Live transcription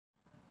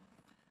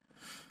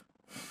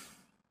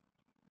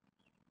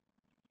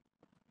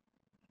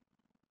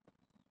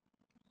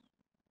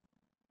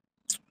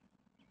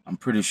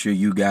pretty sure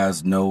you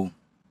guys know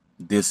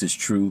this is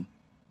true,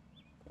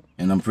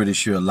 and I'm pretty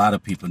sure a lot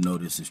of people know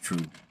this is true.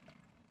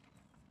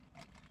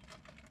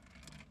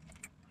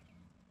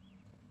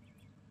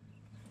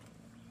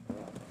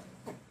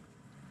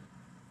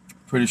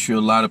 Pretty sure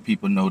a lot of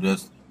people know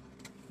this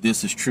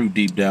is true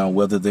deep down,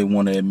 whether they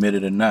want to admit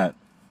it or not.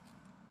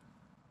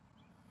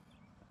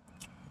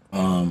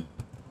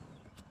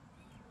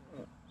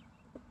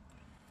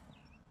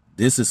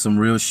 This is some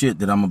real shit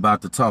that I'm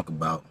about to talk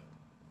about.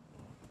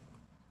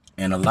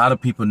 And a lot of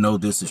people know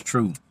this is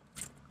true,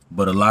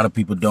 but a lot of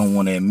people don't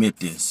want to admit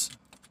this.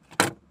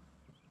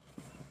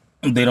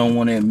 They don't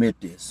want to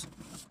admit this.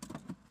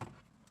 A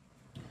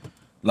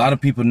lot of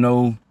people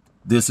know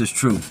this is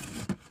true.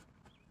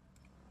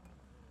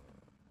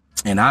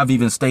 And I've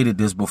even stated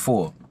this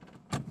before.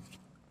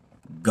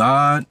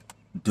 God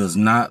does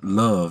not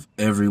love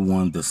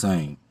everyone the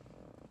same.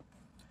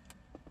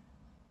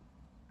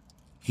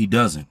 He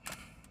doesn't.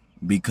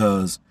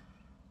 Because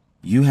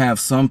you have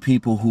some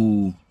people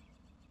who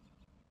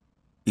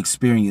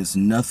experience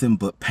nothing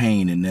but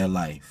pain in their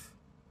life.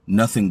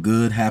 Nothing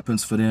good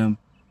happens for them.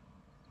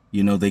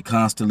 You know, they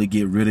constantly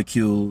get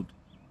ridiculed.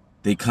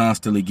 They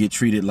constantly get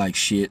treated like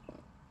shit.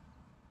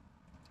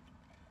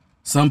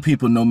 Some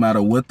people, no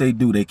matter what they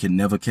do, they can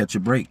never catch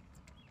a break.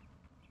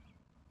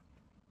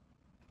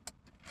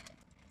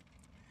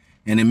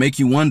 And it make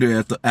you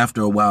wonder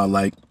after a while,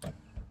 like,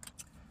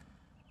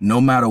 no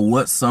matter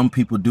what some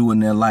people do in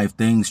their life,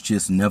 things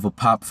just never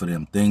pop for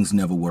them. Things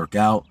never work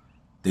out.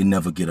 They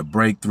never get a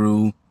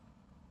breakthrough.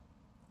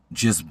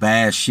 Just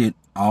bad shit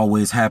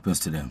always happens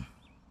to them.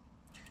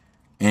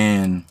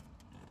 And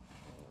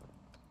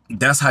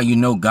that's how you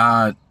know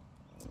God,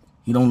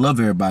 he don't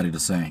love everybody the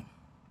same.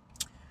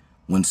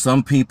 When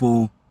some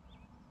people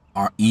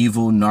are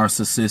evil,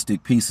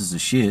 narcissistic pieces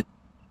of shit,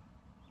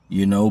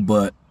 you know,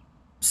 but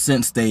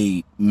since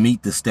they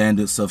meet the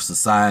standards of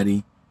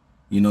society,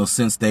 you know,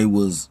 since they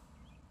was,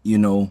 you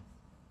know,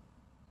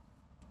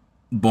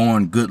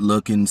 born good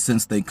looking,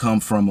 since they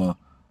come from a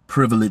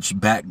privileged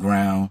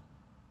background,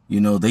 you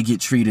know, they get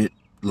treated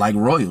like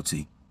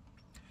royalty.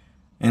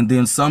 And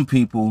then some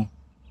people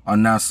are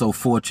not so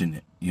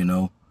fortunate, you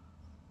know,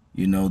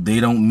 they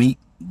don't meet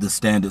the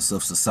standards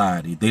of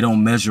society. They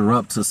don't measure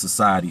up to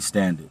society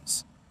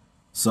standards.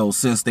 So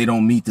since they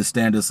don't meet the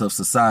standards of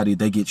society,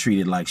 they get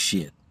treated like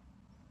shit.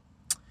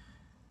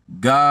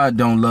 God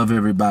don't love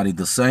everybody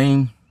the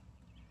same.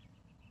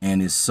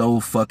 And it's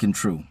so fucking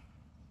true.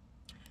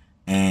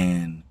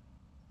 And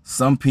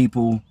some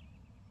people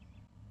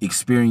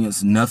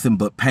experience nothing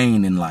but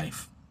pain in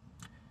life.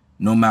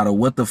 No matter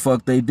what the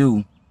fuck they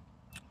do,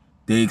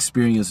 they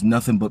experience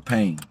nothing but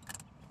pain.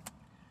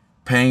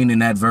 Pain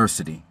and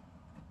adversity.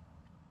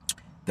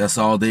 That's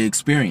all they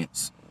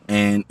experience.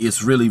 And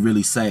it's really,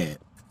 really sad.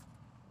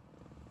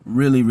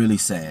 Really, really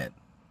sad.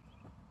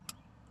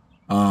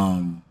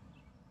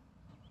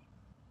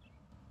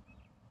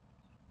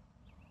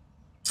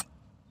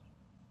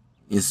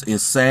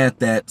 It's sad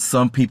that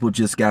some people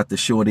just got the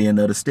short end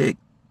of the stick.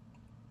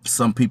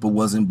 Some people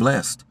wasn't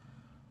blessed.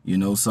 You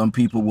know, some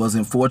people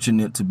wasn't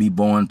fortunate to be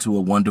born to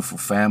a wonderful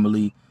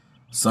family.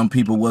 Some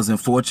people wasn't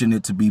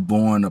fortunate to be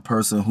born a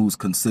person who's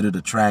considered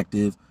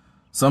attractive.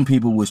 Some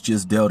people was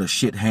just dealt a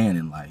shit hand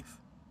in life.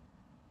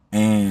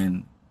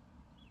 And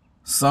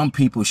some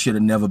people should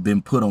have never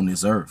been put on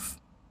this earth.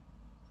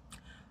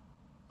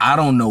 I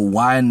don't know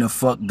why in the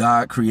fuck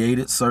God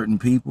created certain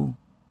people.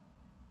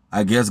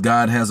 I guess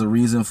God has a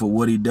reason for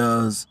what he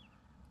does,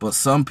 but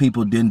some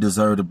people didn't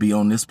deserve to be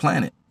on this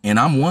planet. And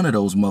I'm one of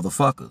those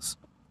motherfuckers.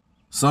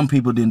 Some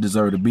people didn't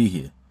deserve to be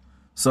here.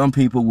 Some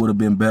people would have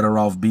been better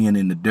off being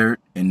in the dirt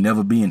and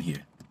never being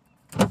here.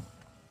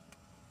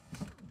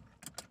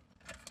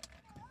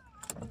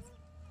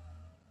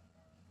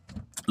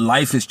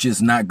 Life is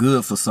just not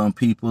good for some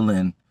people,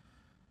 and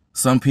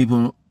some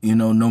people, you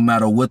know, no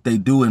matter what they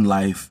do in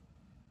life,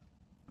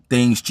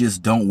 things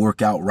just don't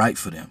work out right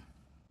for them.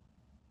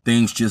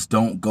 Things just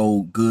don't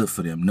go good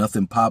for them.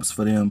 Nothing pops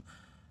for them.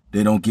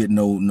 They don't get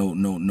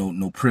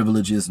no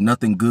privileges.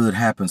 Nothing good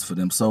happens for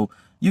them. So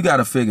you got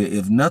to figure,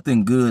 if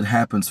nothing good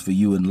happens for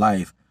you in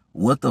life,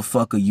 what the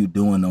fuck are you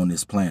doing on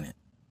this planet?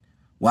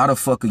 Why the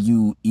fuck are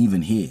you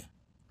even here?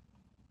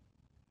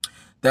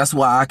 That's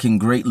why I can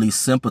greatly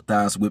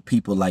sympathize with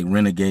people like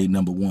Renegade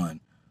Number One.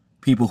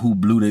 People who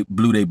blew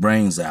their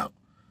brains out.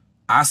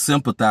 I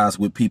sympathize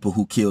with people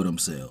who kill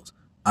themselves.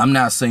 I'm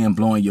not saying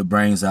blowing your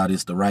brains out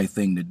is the right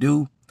thing to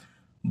do,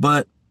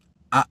 but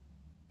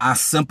I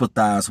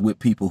sympathize with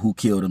people who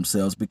kill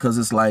themselves, because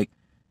it's like,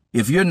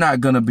 if you're not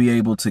going to be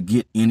able to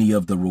get any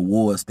of the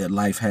rewards that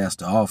life has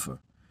to offer,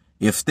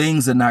 if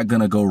things are not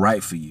going to go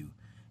right for you,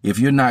 if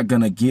you're not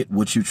going to get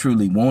what you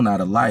truly want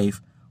out of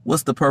life,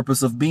 what's the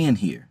purpose of being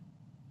here?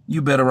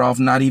 You better off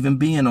not even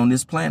being on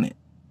this planet.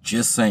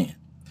 Just saying.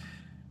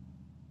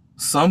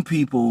 Some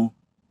people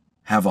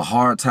have a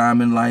hard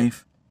time in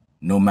life.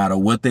 No matter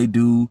what they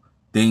do,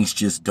 things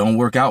just don't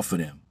work out for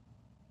them.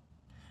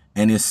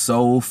 And it's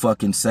so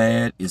fucking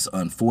sad. It's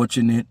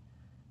unfortunate.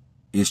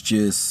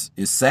 It's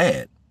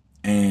sad.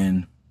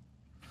 And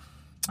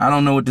I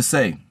don't know what to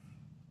say.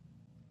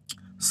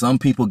 Some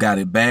people got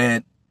it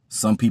bad.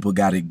 Some people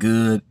got it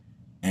good.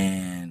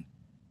 And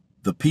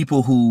the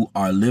people who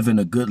are living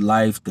a good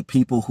life, the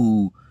people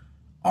who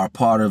are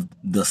part of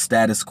the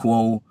status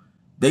quo,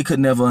 they could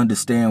never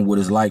understand what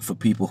it's like for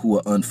people who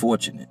are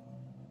unfortunate.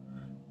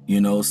 You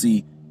know,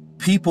 see,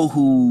 people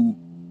who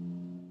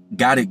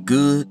got it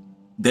good,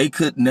 they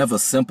could never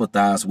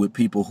sympathize with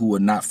people who are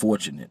not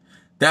fortunate.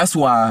 That's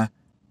why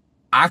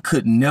I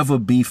could never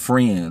be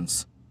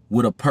friends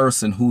with a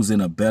person who's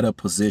in a better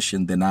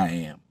position than I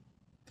am,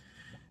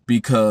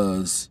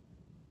 because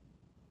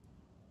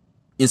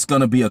it's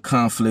going to be a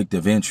conflict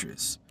of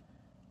interest.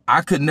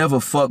 I could never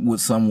fuck with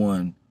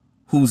someone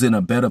who's in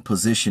a better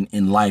position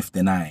in life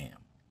than I am.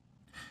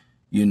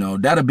 You know,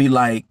 that'd be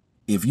like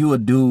if you a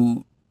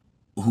dude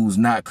who's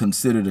not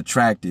considered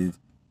attractive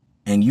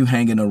and you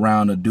hanging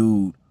around a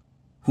dude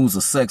who's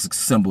a sex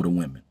symbol to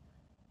women.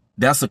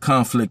 That's a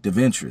conflict of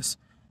interest.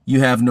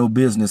 You have no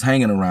business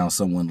hanging around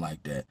someone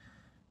like that.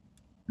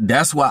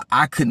 That's why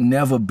I could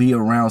never be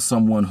around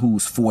someone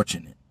who's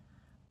fortunate.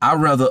 I'd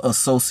rather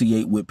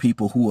associate with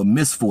people who are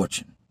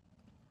misfortunate.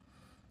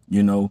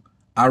 You know,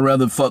 I'd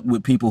rather fuck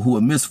with people who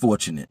are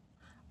misfortunate.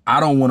 I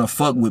don't want to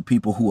fuck with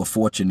people who are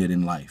fortunate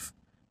in life,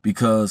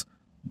 because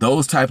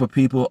those type of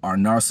people are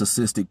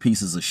narcissistic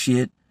pieces of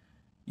shit,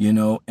 you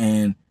know,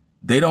 and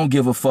they don't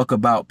give a fuck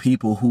about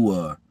people who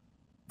are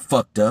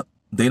fucked up.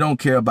 They don't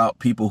care about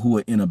people who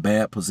are in a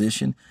bad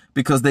position,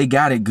 because they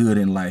got it good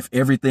in life.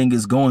 Everything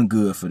is going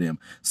good for them.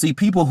 See,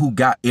 people who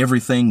got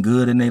everything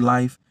good in their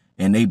life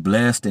and they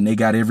blessed and they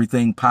got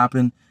everything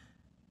popping,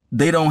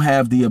 they don't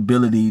have the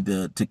ability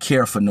to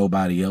care for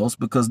nobody else,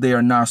 because they are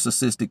a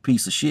narcissistic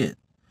piece of shit.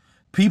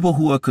 People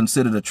who are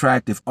considered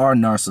attractive are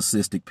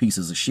narcissistic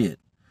pieces of shit.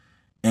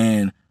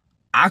 And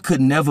I could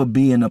never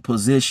be in a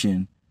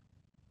position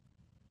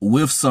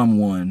with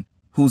someone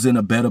who's in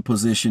a better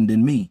position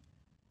than me.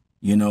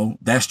 You know,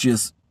 that's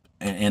just,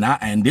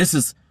 and this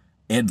is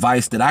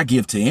advice that I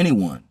give to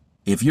anyone.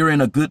 If you're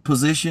in a good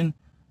position,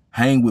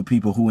 hang with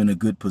people who are in a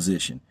good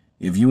position.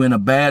 If you're in a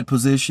bad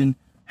position,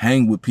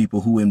 hang with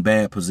people who are in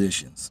bad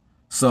positions.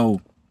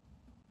 So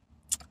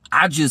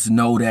I just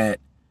know that,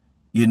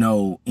 you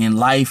know, in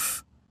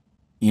life,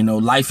 you know,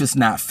 life is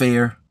not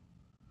fair.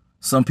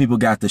 Some people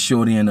got the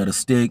short end of the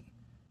stick.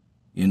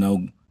 You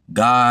know,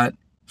 God,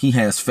 he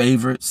has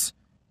favorites,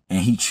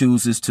 and he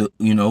chooses to,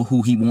 you know,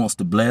 who he wants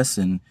to bless,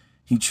 and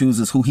he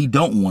chooses who he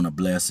don't want to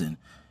bless. And,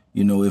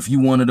 you know, if you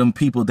one of them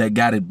people that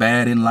got it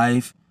bad in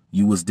life,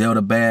 you was dealt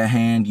a bad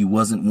hand, you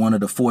wasn't one of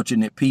the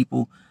fortunate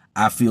people,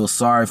 I feel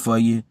sorry for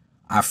you.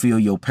 I feel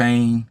your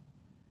pain.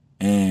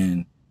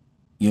 And,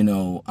 you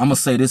know, I'm going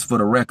to say this for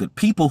the record.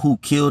 People who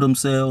kill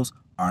themselves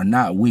are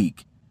not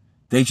weak.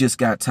 They just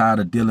got tired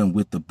of dealing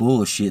with the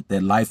bullshit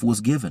that life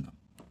was giving them.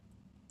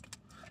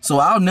 So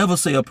I'll never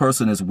say a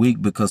person is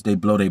weak because they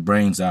blow their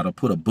brains out or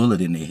put a bullet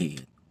in their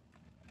head.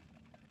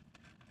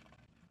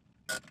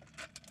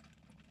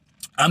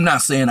 I'm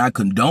not saying I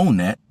condone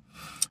that,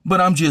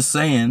 but I'm just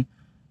saying,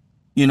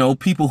 you know,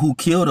 people who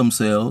kill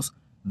themselves,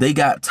 they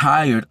got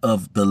tired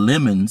of the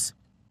lemons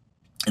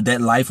that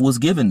life was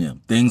giving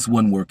them. Things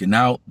wasn't working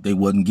out. They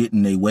wasn't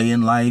getting their way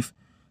in life.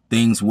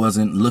 Things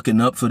wasn't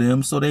looking up for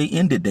them, so they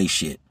ended their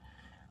shit.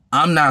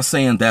 I'm not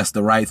saying that's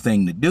the right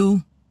thing to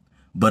do,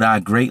 but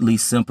I greatly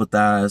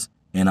sympathize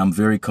and I'm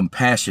very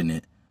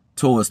compassionate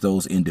towards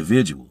those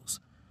individuals.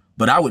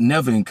 But I would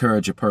never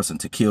encourage a person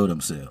to kill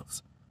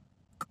themselves.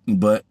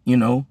 But, you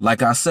know,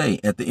 like I say,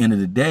 at the end of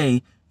the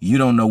day, you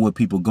don't know what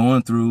people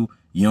going through.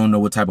 You don't know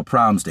what type of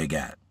problems they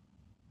got.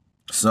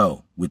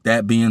 So with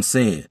that being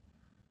said,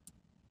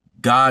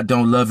 God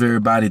don't love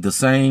everybody the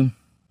same.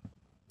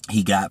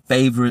 He got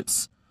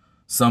favorites.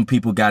 Some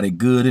people got it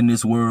good in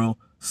this world.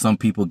 Some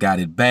people got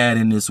it bad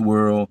in this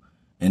world.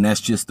 And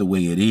that's just the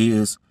way it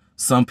is.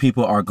 Some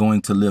people are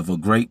going to live a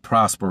great,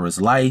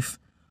 prosperous life,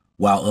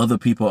 while other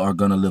people are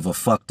going to live a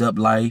fucked up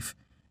life,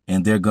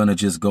 and they're going to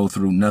just go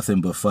through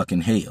nothing but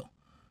fucking hell.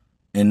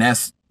 And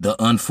that's the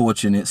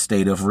unfortunate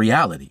state of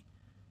reality,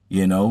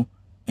 you know?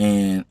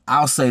 And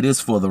I'll say this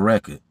for the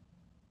record.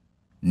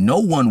 No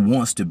one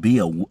wants to be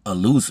a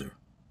loser.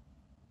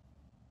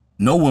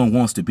 No one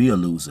wants to be a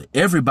loser.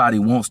 Everybody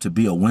wants to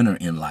be a winner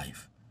in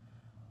life.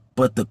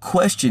 But the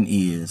question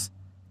is,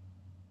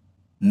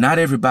 not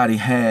everybody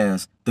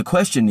has, the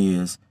question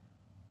is,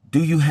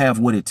 do you have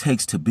what it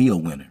takes to be a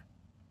winner?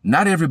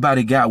 Not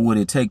everybody got what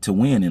it takes to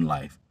win in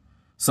life.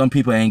 Some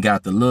people ain't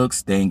got the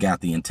looks, they ain't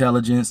got the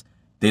intelligence,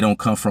 they don't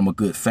come from a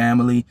good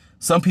family.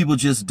 Some people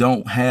just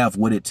don't have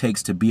what it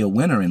takes to be a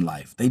winner in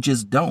life. They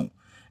just don't.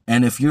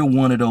 And if you're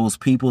one of those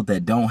people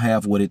that don't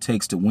have what it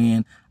takes to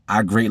win,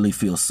 I greatly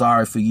feel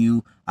sorry for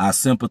you. I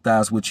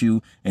sympathize with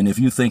you. And if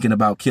you're thinking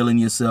about killing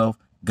yourself,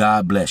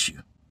 God bless you.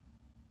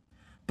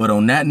 But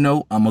on that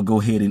note, I'm going to go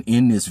ahead and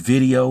end this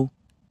video.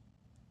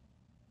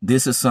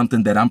 This is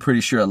something that I'm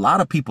pretty sure a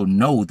lot of people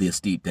know this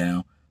deep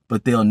down,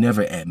 but they'll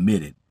never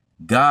admit it.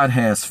 God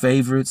has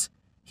favorites.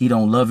 He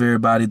don't love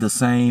everybody the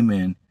same.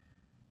 And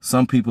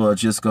some people are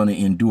just going to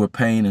endure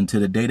pain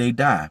until the day they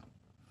die.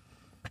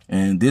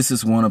 And this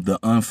is one of the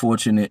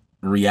unfortunate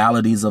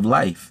realities of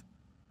life.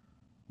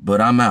 But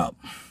I'm out.